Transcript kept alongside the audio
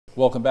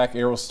Welcome back.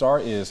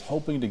 Aerostar is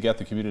hoping to get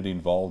the community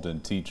involved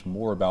and teach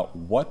more about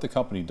what the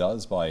company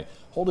does by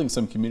holding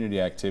some community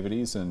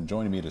activities. And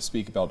joining me to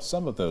speak about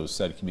some of those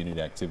said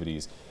community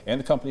activities and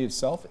the company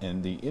itself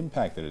and the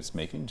impact that it's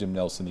making, Jim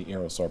Nelson, the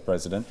Aerostar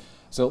president.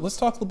 So let's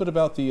talk a little bit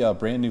about the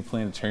brand new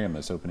planetarium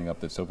that's opening up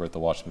that's over at the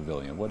Washington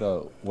Pavilion.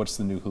 What's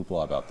the new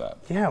hoopla about that?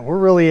 Yeah, we're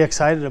really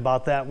excited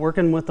about that.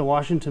 Working with the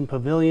Washington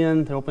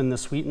Pavilion to open the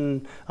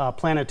Sweeten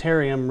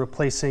Planetarium,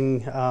 replacing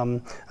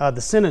the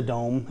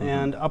Cinedome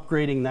and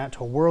upgrading that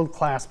to a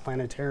world-class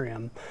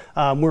planetarium.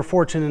 We're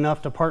fortunate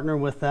enough to partner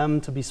with them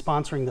to be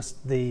sponsoring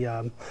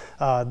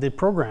the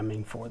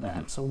programming for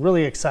that. So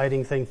really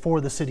exciting thing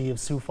for the city of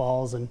Sioux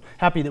Falls, and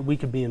happy that we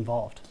could be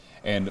involved.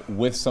 And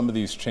with some of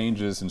these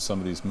changes and some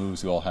of these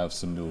moves, you all have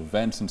some new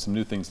events and some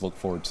new things to look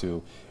forward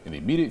to in the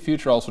immediate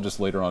future, also just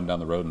later on down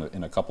the road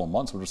in a couple of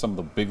months. What are some of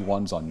the big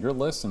ones on your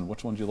list, and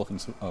which ones are you looking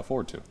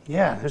forward to?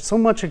 Yeah, there's so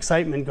much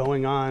excitement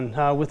going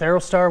on. With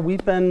Aerostar,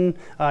 we've been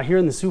here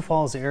in the Sioux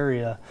Falls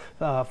area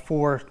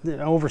for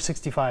over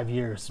 65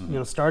 years. You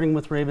know, starting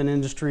with Raven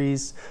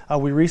Industries.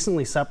 We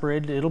recently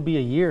separated. It'll be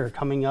a year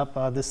coming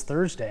up this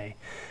Thursday.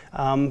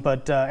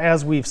 But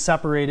as we've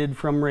separated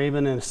from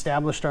Raven and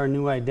established our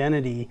new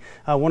identity,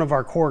 one of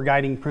our core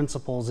guiding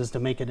principles is to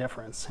make a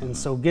difference. And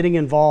so getting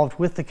involved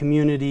with the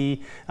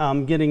community,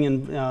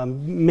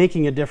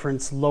 making a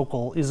difference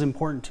local is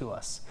important to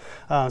us.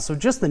 So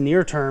just the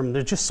near term,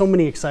 there's just so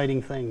many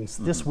exciting things.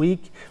 This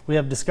week, we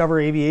have Discover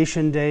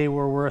Aviation Day,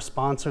 where we're a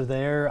sponsor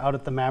there out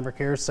at the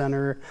Maverick Air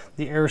Center.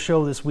 The Air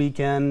Show this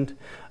weekend.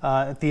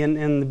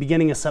 In the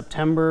beginning of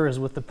September is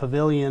with the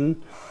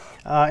Pavilion.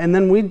 And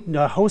then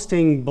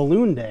hosting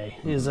Balloon Day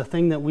is a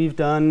thing that we've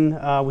done.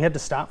 We had to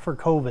stop for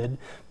COVID,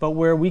 but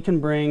where we can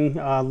bring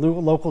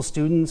local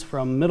students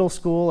from middle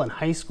school and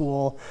high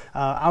school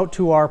out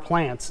to our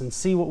plants and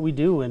see what we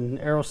do in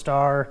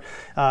Aerostar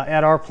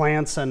at our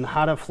plants and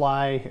how to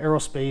fly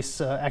aerospace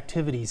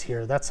activities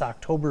here. That's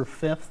October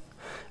 5th.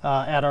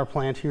 At our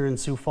plant here in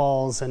Sioux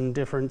Falls, and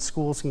different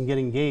schools can get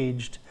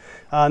engaged.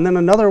 And then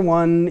another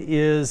one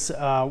is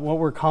what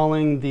we're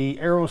calling the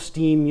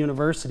AeroSteam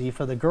University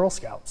for the Girl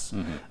Scouts.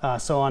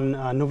 So on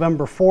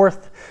November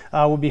 4th,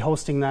 we'll be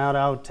hosting that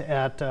out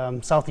at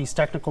Southeast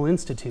Technical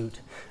Institute,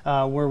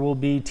 where we'll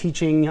be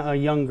teaching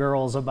young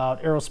girls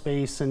about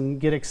aerospace and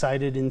get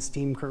excited in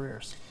STEAM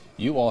careers.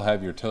 You all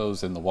have your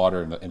toes in the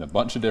water in a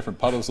bunch of different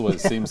puddles, what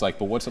it seems like,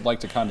 but what's it like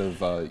to kind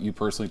of, you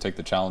personally take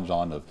the challenge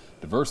on of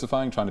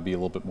diversifying, trying to be a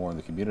little bit more in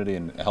the community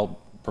and help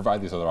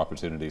provide these other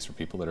opportunities for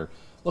people that are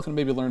looking to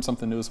maybe learn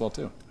something new as well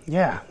too?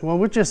 Yeah, well,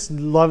 we just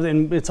love it,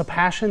 and it's a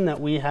passion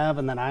that we have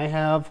and that I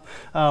have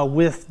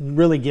with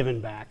really giving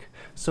back.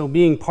 So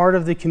being part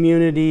of the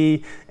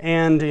community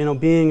and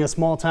being a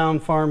small town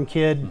farm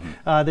kid,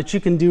 that you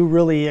can do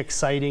really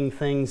exciting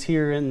things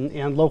here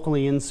and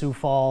locally in Sioux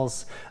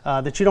Falls,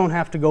 that you don't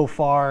have to go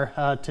far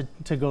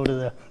to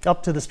go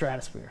up to the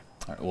stratosphere.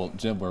 All right, well,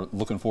 Jim, we're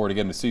looking forward to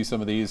getting to see some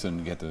of these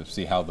and get to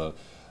see how the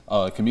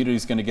community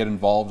is going to get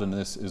involved in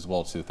this as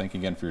well too. Thank you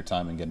again for your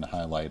time and getting to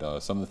highlight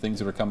some of the things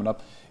that are coming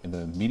up in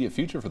the immediate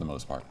future for the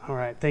most part. All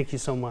right, thank you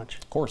so much.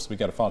 Of course, we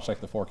got a final check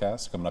of the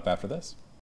forecast coming up after this.